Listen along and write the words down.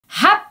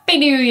Happy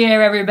New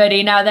Year,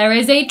 everybody! Now, there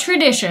is a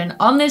tradition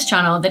on this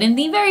channel that in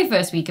the very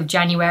first week of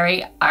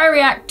January, I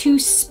react to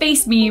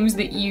space memes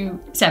that you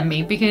send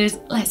me because,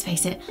 let's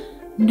face it,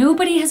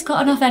 nobody has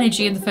got enough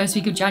energy in the first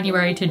week of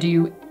January to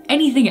do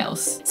anything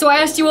else. So I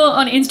asked you all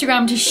on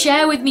Instagram to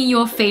share with me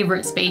your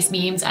favourite space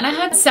memes, and I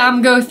had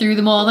Sam go through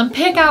them all and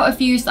pick out a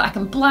few so that I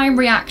can blind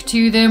react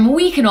to them,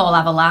 we can all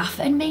have a laugh,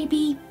 and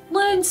maybe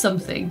learn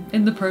something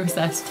in the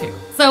process too.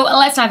 So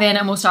let's dive in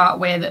and we'll start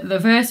with the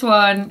first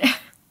one.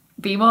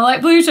 Be more like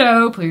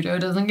Pluto. Pluto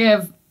doesn't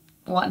give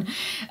one.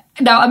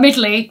 Now,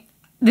 admittedly,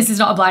 this is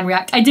not a blind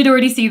react. I did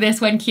already see this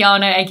when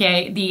Kiana,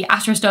 aka the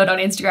Astro Stud on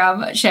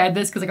Instagram, shared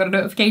this because I got a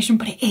notification,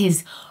 but it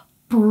is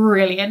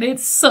brilliant.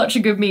 It's such a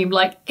good meme.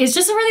 Like, it's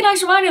just a really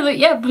nice reminder that,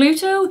 yeah,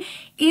 Pluto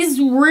is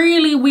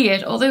really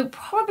weird, although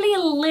probably a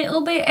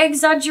little bit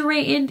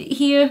exaggerated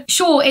here.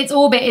 Sure, its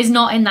orbit is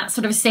not in that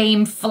sort of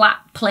same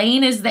flat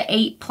plane as the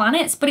 8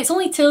 planets, but it's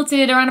only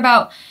tilted around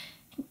about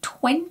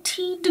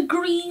 20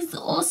 degrees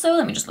or so.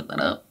 Let me just look that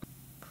up.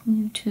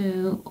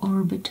 Pluto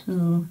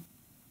orbital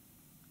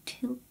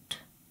tilt.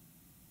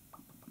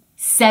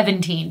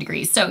 17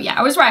 degrees. So yeah,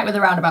 I was right with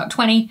around about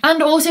 20.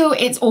 And also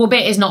its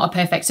orbit is not a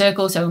perfect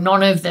circle, so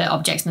none of the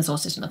objects in the solar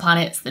system, the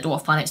planets, the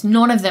dwarf planets,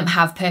 none of them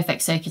have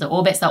perfect circular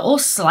orbits. They're all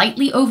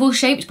slightly oval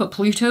shaped, but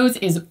Pluto's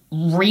is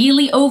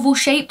really oval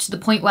shaped to the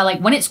point where, like,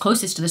 when it's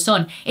closest to the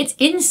sun, it's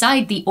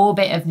inside the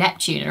orbit of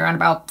Neptune at around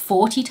about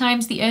 40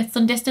 times the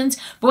Earth-Sun distance.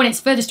 But when it's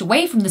furthest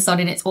away from the sun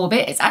in its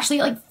orbit, it's actually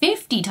like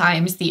 50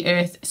 times the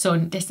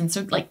Earth-Sun distance.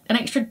 So like an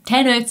extra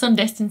 10 Earth-Sun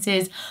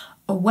distances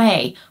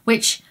away,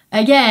 which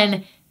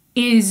again,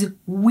 is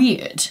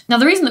weird. Now,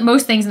 the reason that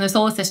most things in the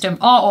solar system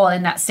are all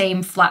in that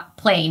same flat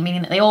plane,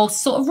 meaning that they all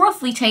sort of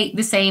roughly take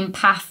the same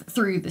path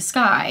through the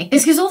sky,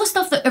 is because all the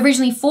stuff that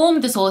originally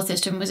formed the solar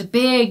system was a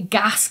big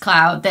gas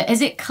cloud that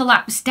as it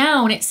collapsed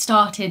down, it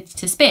started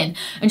to spin.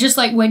 And just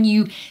like when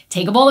you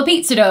take a ball of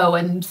pizza dough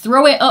and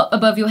throw it up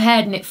above your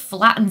head and it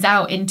flattens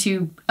out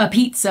into a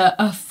pizza,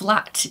 a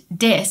flat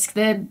disc,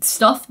 the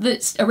stuff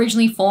that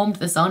originally formed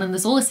the sun and the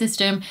solar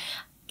system,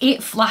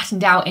 it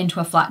flattened out into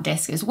a flat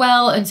disk as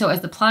well. And so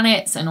as the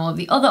planets and all of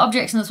the other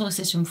objects in the solar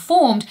system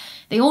formed,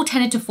 they all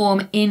tended to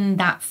form in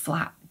that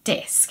flat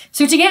disk.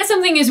 So to get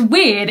something as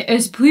weird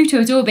as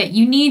Pluto's orbit,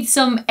 you need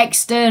some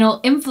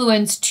external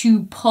influence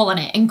to pull on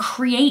it and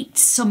create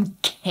some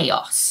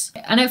chaos.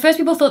 And at first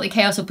people thought the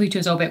chaos of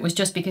Pluto's orbit was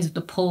just because of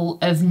the pull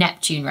of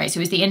Neptune, right? So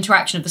it was the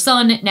interaction of the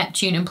sun,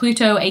 Neptune and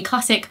Pluto, a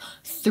classic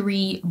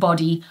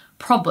 3-body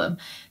problem.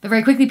 But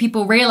very quickly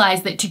people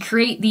realized that to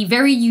create the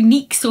very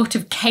unique sort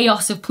of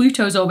chaos of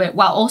Pluto's orbit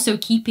while also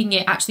keeping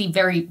it actually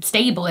very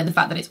stable in the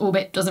fact that its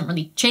orbit doesn't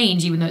really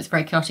change even though it's a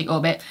very chaotic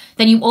orbit,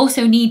 then you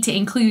also need to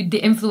include the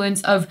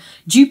influence of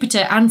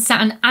Jupiter and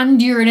Saturn and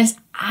Uranus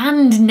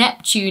and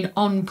Neptune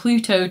on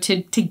Pluto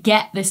to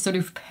get this sort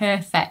of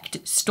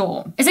perfect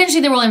storm. Essentially,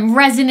 they're all in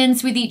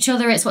resonance with each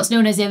other. It's what's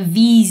known as a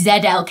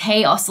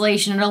VZLK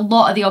oscillation, and a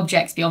lot of the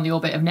objects beyond the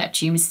orbit of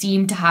Neptune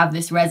seem to have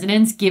this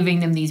resonance, giving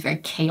them these very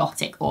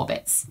chaotic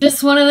orbits.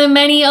 Just one of the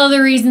many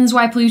other reasons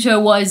why Pluto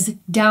was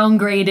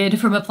downgraded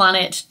from a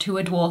planet to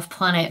a dwarf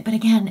planet. But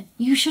again,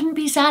 you shouldn't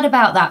be sad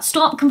about that.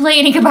 Stop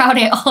complaining about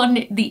it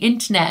on the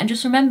internet, and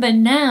just remember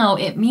now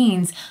it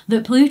means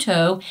that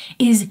Pluto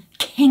is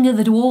king of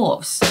the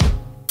dwarves.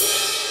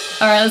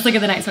 All right, let's look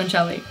at the next one,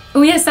 shall we?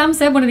 Oh yeah, Sam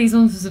said one of these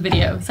ones was a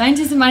video.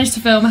 Scientists have managed to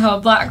film how a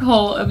black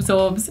hole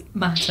absorbs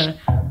matter.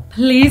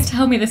 Please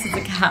tell me this is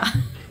a cat.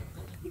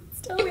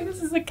 Please tell me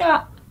this is a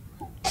cat.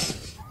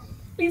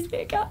 Please be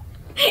a cat.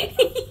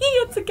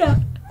 It's a cat.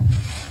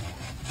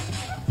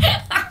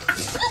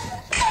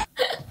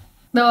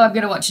 No, I'm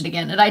gonna watch it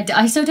again, and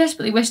I so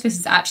desperately wish this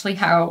is actually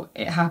how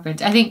it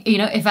happened. I think, you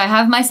know, if I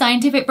have my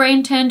scientific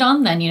brain turned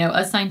on, then, you know,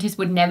 us scientists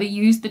would never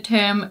use the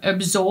term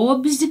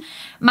absorbs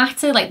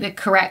matter. Like, the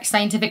correct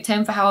scientific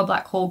term for how a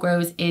black hole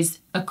grows is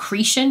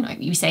accretion.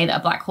 Like, you say that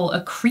a black hole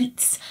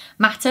accretes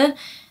matter.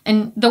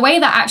 And the way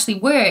that actually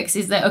works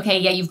is that, okay,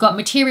 yeah, you've got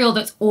material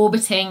that's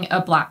orbiting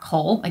a black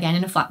hole, again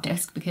in a flat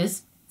disk,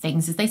 because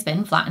things as they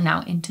spin flatten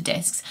out into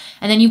disks.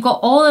 And then you've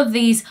got all of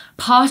these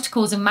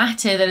particles of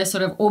matter that are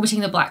sort of orbiting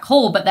the black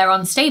hole, but they're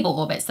on stable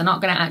orbits. They're not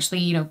going to actually,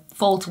 you know,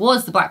 fall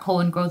towards the black hole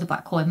and grow the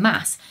black hole in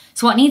mass.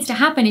 So what needs to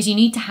happen is you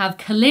need to have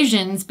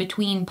collisions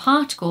between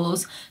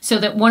particles so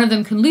that one of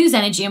them can lose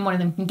energy and one of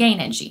them can gain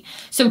energy.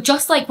 So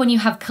just like when you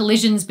have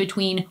collisions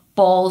between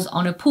balls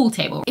on a pool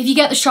table, if you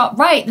get the shot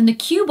right, then the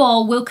cue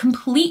ball will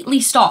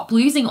completely stop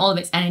losing all of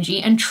its energy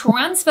and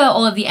transfer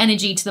all of the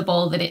energy to the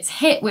ball that it's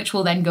hit, which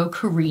will then go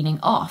careening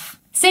off.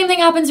 Same thing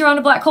happens around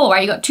a black hole,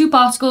 right? You've got two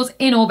particles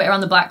in orbit around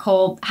the black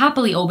hole,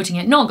 happily orbiting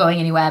it, not going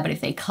anywhere, but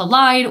if they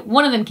collide,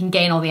 one of them can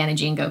gain all the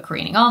energy and go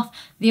careening off.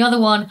 The other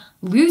one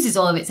loses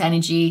all of its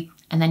energy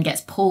and then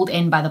gets pulled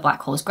in by the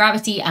black hole's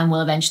gravity and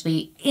will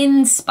eventually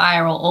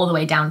in-spiral all the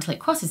way down until it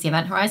crosses the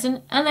event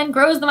horizon and then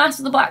grows the mass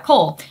of the black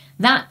hole.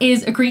 That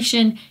is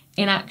accretion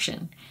in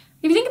action.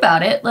 If you think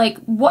about it, like,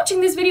 watching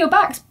this video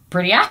back's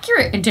pretty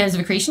accurate in terms of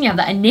accretion. You have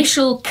that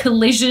initial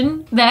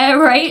collision there,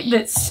 right,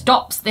 that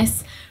stops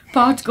this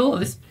particle, or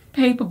this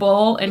paper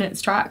ball in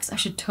its tracks. I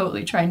should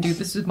totally try and do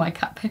this with my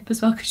cat Pip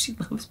as well because she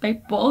loves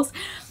paper balls.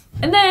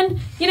 And then,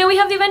 you know, we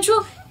have the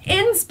eventual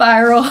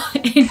in-spiral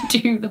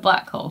into the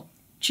black hole.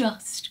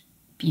 Just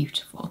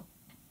beautiful.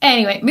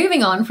 Anyway,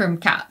 moving on from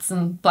cats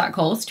and black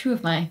holes, two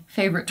of my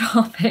favourite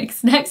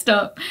topics. Next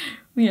up,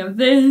 we have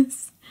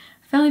this.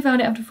 I finally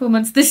found it after 4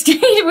 months. The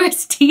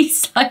JWST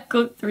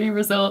Cycle 3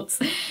 results,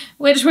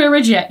 which were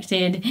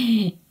rejected.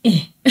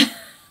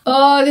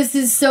 Oh, this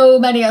is so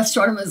many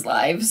astronomers'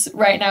 lives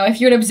right now.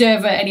 If you're an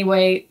observer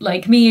anyway,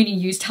 like me, and you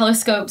use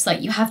telescopes,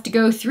 like you have to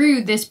go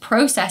through this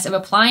process of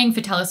applying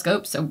for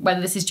telescopes. So whether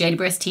this is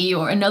JWST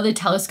or another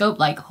telescope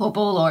like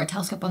Hubble or a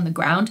telescope on the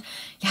ground,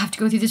 you have to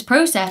go through this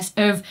process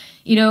of,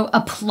 you know,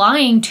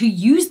 applying to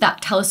use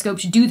that telescope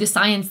to do the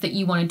science that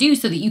you want to do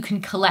so that you can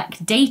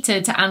collect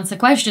data to answer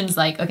questions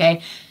like,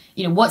 okay,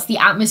 you know, what's the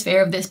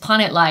atmosphere of this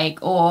planet like?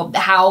 Or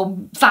how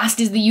fast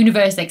is the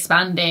universe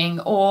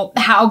expanding? Or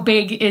how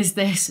big is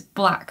this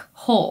black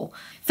hole?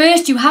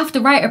 First, you have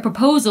to write a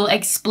proposal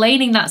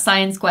explaining that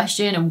science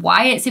question and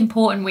why it's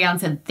important we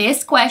answer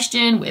this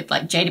question with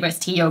like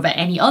JWST over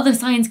any other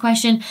science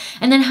question,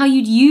 and then how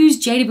you'd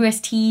use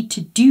JWST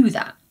to do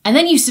that. And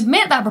then you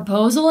submit that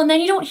proposal and then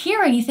you don't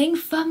hear anything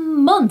for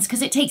months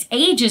because it takes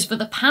ages for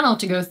the panel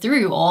to go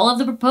through all of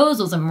the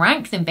proposals and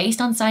rank them based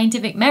on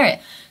scientific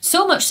merit.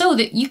 So much so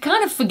that you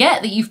kind of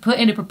forget that you've put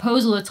in a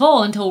proposal at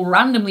all until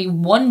randomly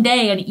one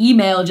day an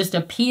email just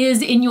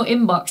appears in your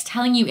inbox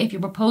telling you if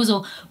your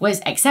proposal was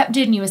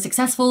accepted and you were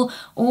successful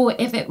or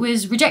if it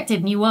was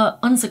rejected and you were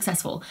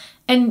unsuccessful.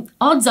 And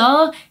odds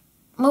are,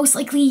 most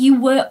likely you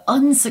were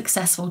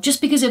unsuccessful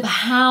just because of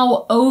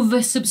how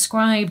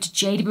oversubscribed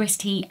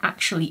JWST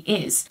actually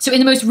is. So in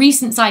the most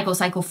recent cycle,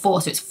 cycle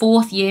 4, so its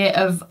 4th year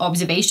of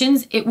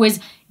observations, it was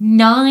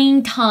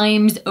 9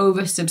 times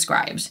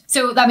oversubscribed.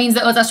 So that means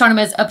that us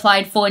astronomers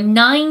applied for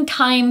 9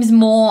 times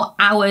more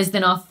hours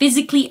than are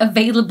physically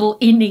available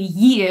in a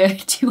year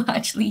to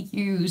actually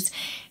use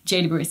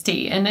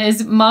JWST. And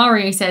as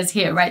Mari says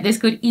here, right, this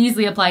could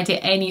easily apply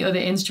to any other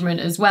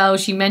instrument as well.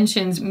 She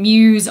mentions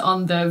MEMES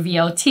on the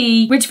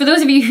VLT, which for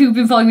those of you who've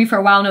been following me for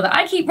a while know that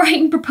I keep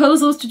writing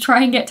proposals to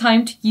try and get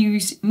time to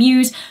use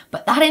MEMES,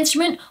 but that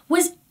instrument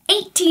was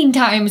 18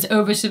 times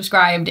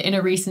oversubscribed in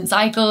a recent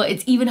cycle.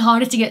 It's even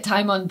harder to get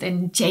time on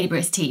than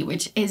JWST,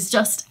 which is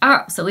just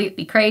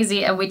absolutely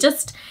crazy, and we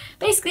just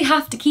basically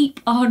have to keep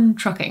on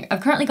trucking.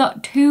 I've currently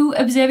got 2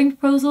 observing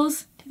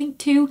proposals, I think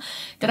 2,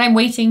 that I'm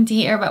waiting to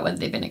hear about whether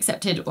they've been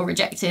accepted or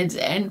rejected,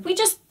 and we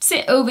just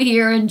sit over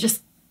here and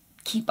just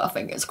keep our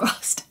fingers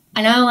crossed.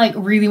 I now like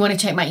really want to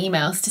check my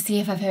emails to see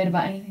if I've heard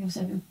about anything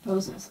observing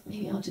proposals.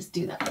 Maybe I'll just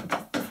do that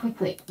just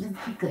quickly.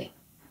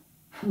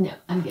 No,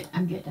 I'm good.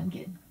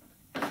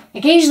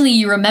 Occasionally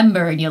you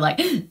remember and you're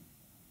like, and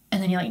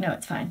then you're like, no,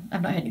 it's fine.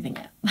 I've not heard anything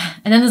yet.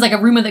 And then there's like a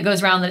rumor that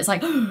goes around that it's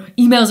like,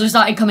 emails have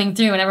started coming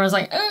through and everyone's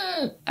like,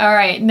 all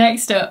right,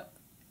 next up.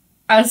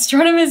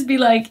 Astronomers be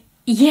like,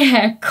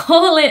 yeah,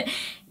 call it,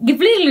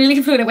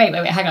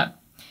 wait, hang on.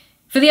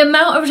 For the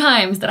amount of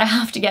times that I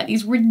have to get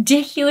these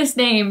ridiculous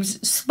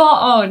names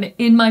spot on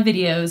in my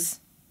videos,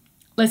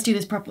 let's do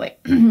this properly.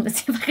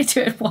 Let's see if I can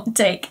do it in one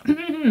take.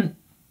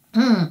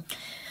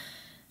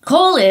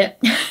 Call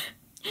it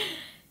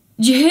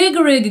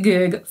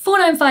Jhugurugugug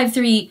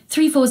 4953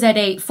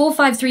 34Z8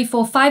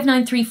 4534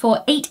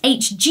 5934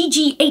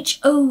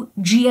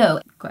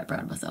 8HGGHOGO. Quite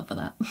proud of myself for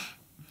that.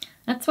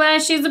 That's why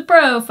she's a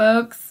pro,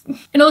 folks.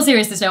 In all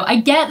seriousness though, I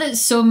get that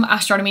some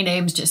astronomy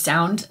names just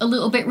sound a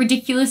little bit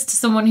ridiculous to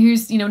someone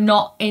who's, you know,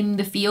 not in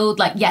the field.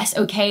 Like, yes,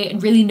 okay,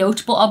 and really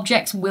notable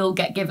objects will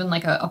get given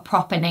like a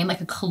proper name, like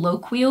a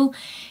colloquial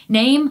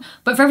name.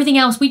 But for everything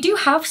else, we do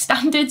have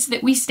standards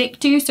that we stick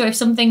to. So if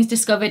something's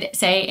discovered,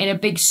 say, in a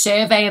big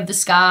survey of the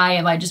sky,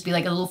 it might just be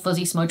like a little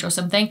fuzzy smudge or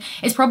something,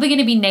 it's probably going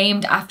to be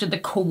named after the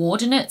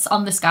coordinates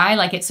on the sky,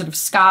 like its sort of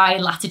sky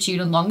latitude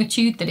and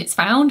longitude that it's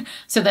found,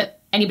 so that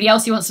anybody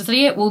else who wants to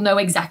study it will know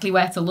exactly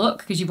where to look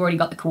because you've already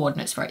got the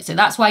coordinates for it. So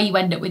that's why you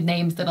end up with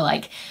names that are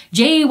like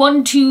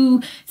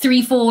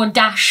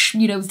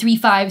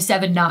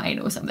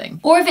J1234-3579 or something.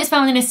 Or if it's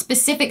found in a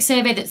specific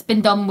survey that's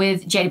been done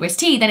with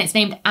JWST, then it's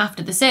named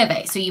after the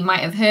survey. So you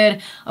might have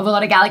heard of a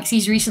lot of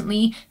galaxies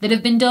recently that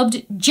have been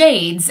dubbed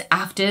Jades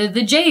after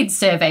the Jades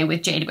survey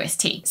with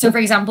JWST. So for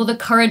example, the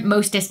current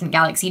most distant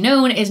galaxy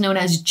known is known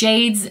as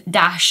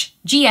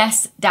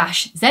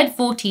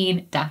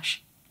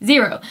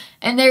Jades-GS-Z14-0.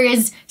 And there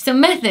is some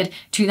method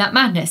to that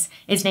madness.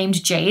 It's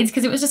named Jades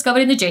because it was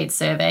discovered in the Jades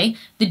survey.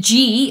 The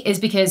G is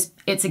because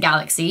it's a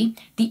galaxy.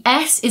 The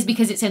S is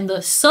because it's in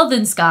the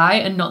southern sky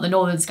and not the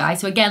northern sky.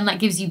 So again, that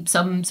gives you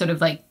some sort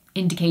of like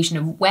indication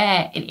of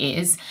where it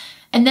is.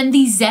 And then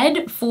the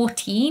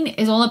Z14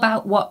 is all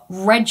about what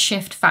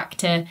redshift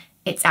factor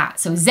it's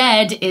at. So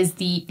Z is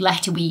the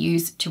letter we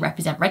use to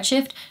represent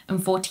redshift,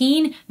 and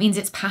 14 means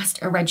it's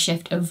past a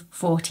redshift of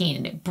 14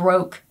 and it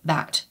broke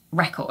that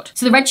record.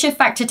 So the redshift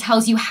factor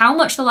tells you how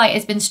much the light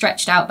has been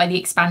stretched out by the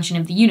expansion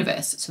of the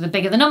universe. So the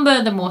bigger the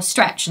number, the more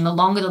stretch, and the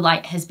longer the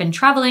light has been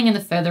traveling and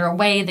the further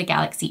away the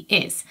galaxy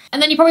is.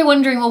 And then you're probably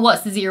wondering, well,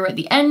 what's the 0 at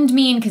the end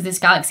mean? Because this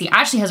galaxy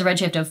actually has a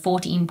redshift of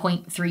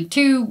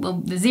 14.32.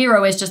 Well, the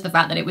 0 is just the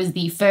fact that it was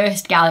the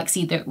first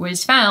galaxy that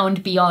was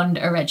found beyond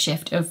a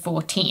redshift of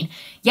 14.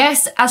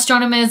 Yes,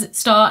 astronomers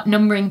start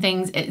numbering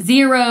things at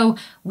 0.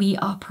 We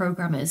are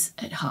programmers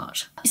at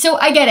heart. So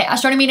I get it,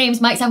 astronomy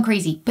names might sound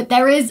crazy, but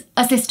there is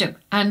a system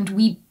and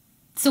we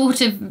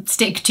sort of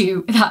stick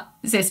to that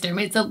system.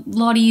 It's a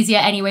lot easier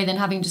anyway than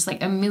having just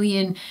like a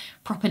million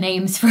proper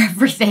names for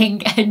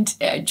everything and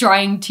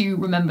trying to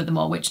remember them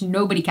all, which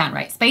nobody can,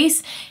 right?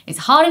 Space is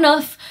hard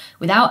enough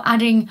without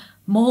adding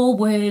more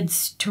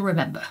words to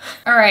remember.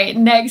 All right,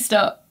 next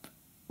up.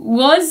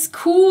 Was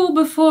cool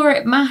before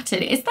it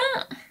mattered. Is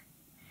that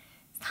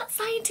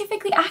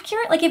scientifically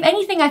accurate? Like, if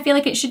anything, I feel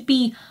like it should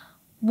be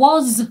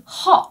was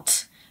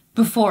hot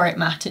before it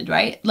mattered,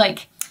 right?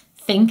 Like,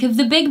 think of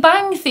the Big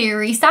Bang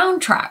Theory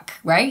soundtrack,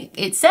 right?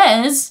 It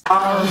says,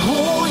 our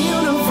whole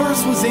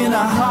universe was in a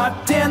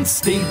hot, dense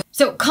state.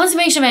 So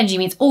conservation of energy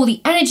means all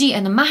the energy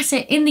and the matter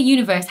in the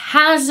universe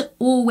has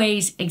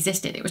always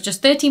existed. It was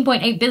just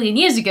 13.8 billion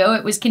years ago,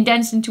 it was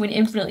condensed into an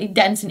infinitely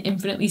dense and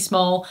infinitely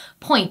small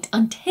point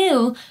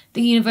until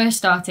the universe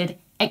started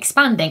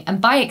expanding.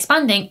 And by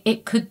expanding,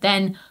 it could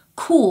then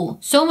cool.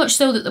 So much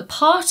so that the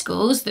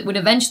particles that would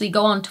eventually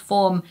go on to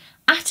form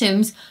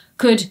atoms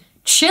could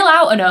chill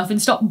out enough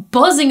and stop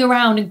buzzing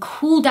around and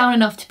cool down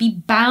enough to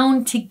be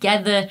bound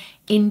together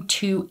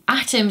into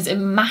atoms,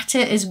 and matter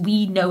as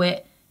we know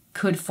it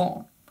could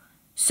form.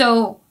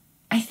 So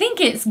I think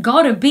it's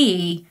gotta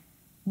be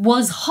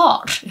was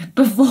hot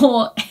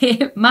before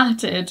it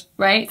mattered,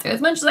 right? So as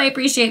much as I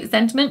appreciate the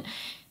sentiment,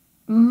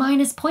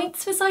 minus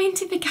points for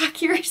scientific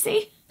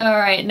accuracy. All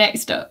right,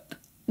 next up.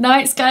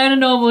 Night sky on a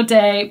normal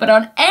day, but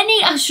on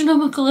any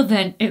astronomical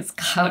event, it's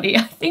cloudy.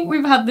 I think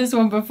we've had this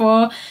one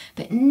before,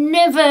 but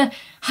never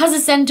has a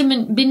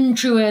sentiment been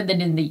truer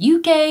than in the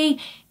UK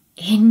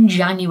in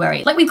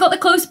January. Like, we've got the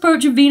close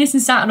approach of Venus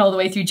and Saturn all the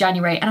way through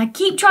January, and I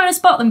keep trying to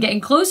spot them getting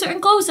closer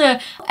and closer,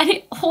 and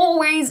it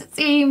always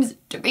seems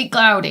to be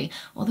cloudy,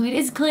 although it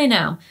is clear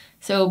now.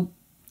 So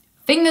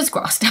fingers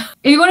crossed.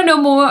 If you want to know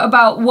more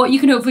about what you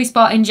can hopefully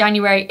spot in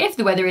January if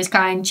the weather is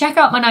kind, check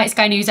out my night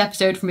sky news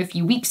episode from a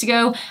few weeks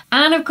ago.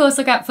 And of course,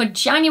 look out for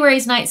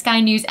January's night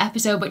sky news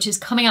episode, which is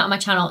coming out on my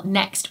channel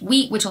next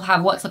week, which will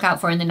have what to look out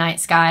for in the night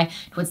sky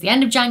towards the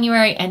end of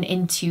January and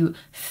into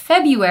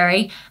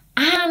February.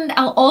 And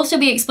I'll also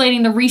be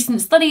explaining the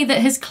recent study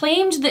that has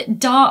claimed that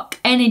dark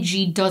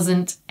energy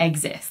doesn't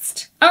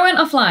exist. I went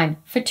offline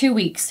for 2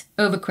 weeks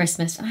over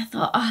Christmas and I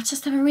thought, oh,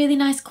 just have a really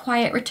nice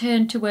quiet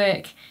return to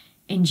work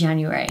in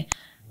January.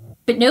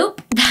 But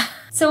nope.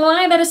 So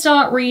I better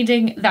start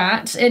reading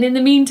that. And in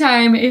the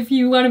meantime, if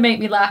you want to make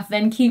me laugh,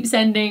 then keep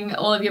sending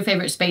all of your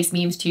favorite space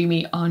memes to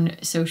me on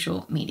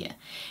social media.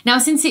 Now,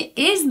 since it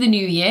is the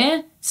new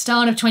year,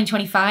 start of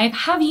 2025,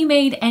 have you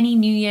made any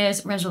New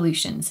Year's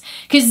resolutions?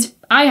 Because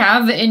I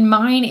have, and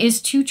mine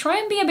is to try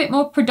and be a bit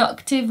more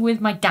productive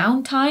with my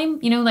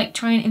downtime, you know, like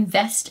try and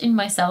invest in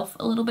myself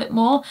a little bit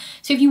more.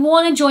 So if you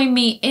want to join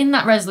me in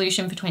that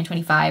resolution for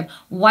 2025,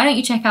 why don't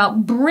you check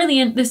out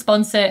Brilliant, the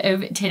sponsor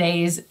of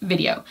today's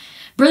video.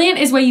 Brilliant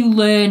is where you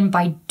learn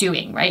by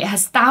doing, right? It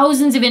has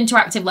thousands of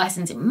interactive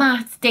lessons in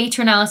math,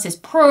 data analysis,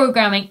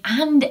 programming,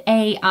 and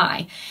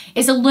AI.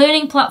 It's a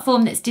learning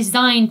platform that's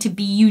designed to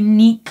be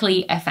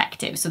uniquely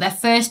effective. So their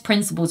first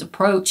principles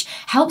approach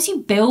helps you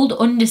build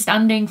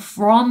understanding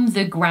from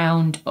the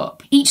ground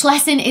up. Each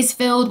lesson is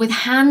filled with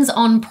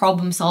hands-on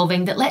problem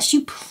solving that lets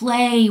you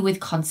play with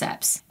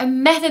concepts. A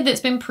method that's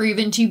been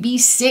proven to be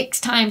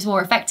 6 times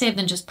more effective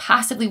than just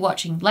passively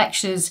watching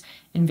lectures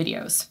and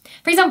videos.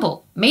 For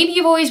example, maybe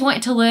you've always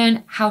wanted to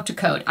learn how to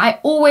code. I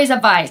always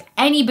advise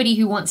anybody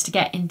who wants to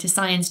get into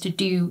science to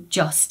do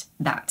just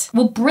that.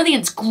 Well,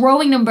 Brilliant's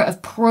growing number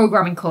of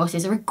programming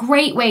courses are a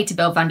great way to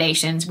build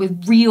foundations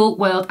with real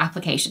world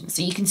applications.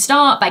 So you can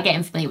start by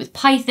getting familiar with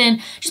Python,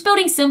 just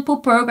building simple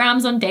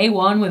programs on day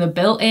 1 with a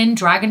built-in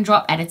drag and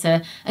drop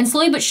editor, and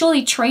slowly but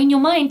surely train your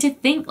mind to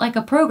think like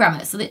a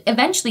programmer so that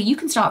eventually you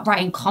can start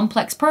writing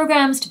complex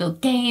programs to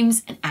build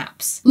games and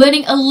apps.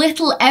 Learning a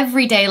little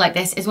every day like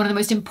this is one of the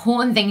most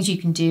important things you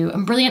can do,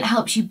 and Brilliant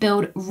helps you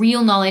build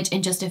real knowledge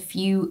in just a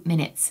few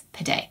minutes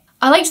per day.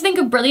 I like to think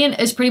of Brilliant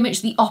as pretty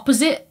much the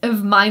opposite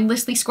of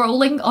mindlessly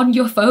scrolling on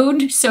your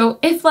phone. So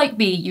if, like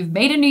me, you've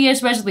made a New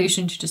Year's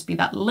resolution to just be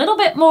that little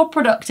bit more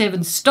productive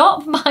and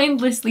stop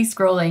mindlessly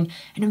scrolling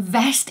and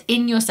invest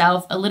in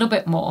yourself a little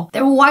bit more,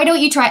 then why don't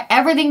you try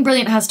everything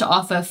Brilliant has to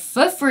offer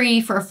for free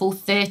for a full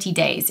 30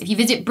 days? If you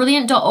visit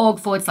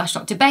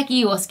brilliant.org/Dr.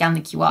 Becky or scan the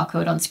QR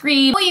code on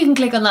screen, or you can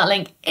click on that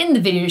link in the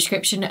video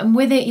description, and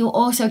with it, you'll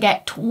also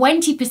get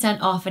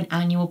 20% off an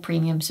annual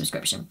premium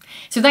subscription.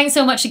 So thanks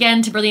so much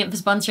again to Brilliant for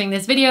sponsoring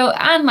this video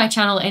and my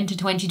channel into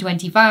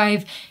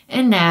 2025.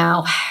 And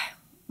now,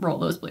 roll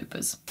those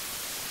bloopers.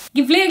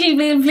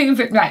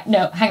 Right,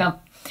 no, hang on.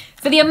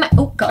 For the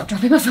oh god,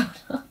 dropping my phone.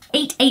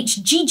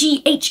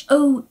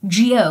 8HGGHOGO.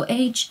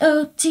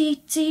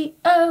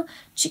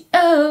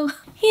 HOTTOGO.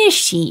 Here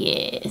she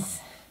is.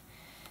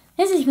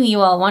 This is who you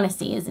all want to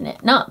see, isn't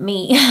it? Not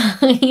me.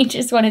 You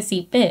just want to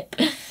see Pip.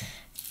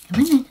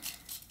 Come on then.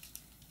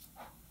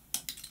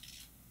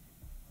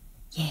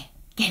 Yeah,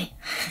 get it.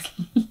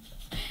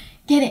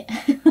 Get it.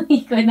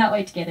 You're going that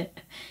way to get it.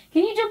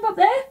 Can you jump up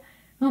there?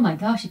 Oh my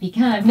gosh, if you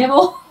can, I've never...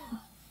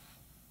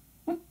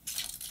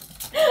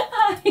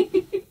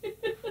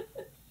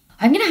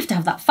 I'm going to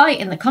have that fight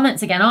in the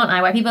comments again, aren't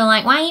I? Where people are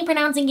like, why are you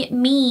pronouncing it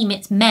meme?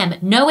 It's mem.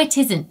 No, it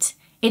isn't.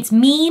 It's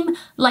meme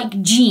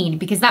like gene,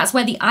 because that's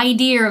where the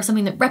idea of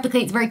something that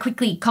replicates very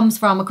quickly comes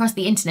from across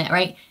the internet,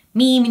 right?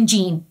 Meme and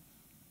gene.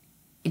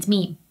 It's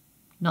meme,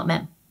 not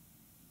mem.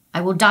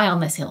 I will die on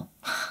this hill.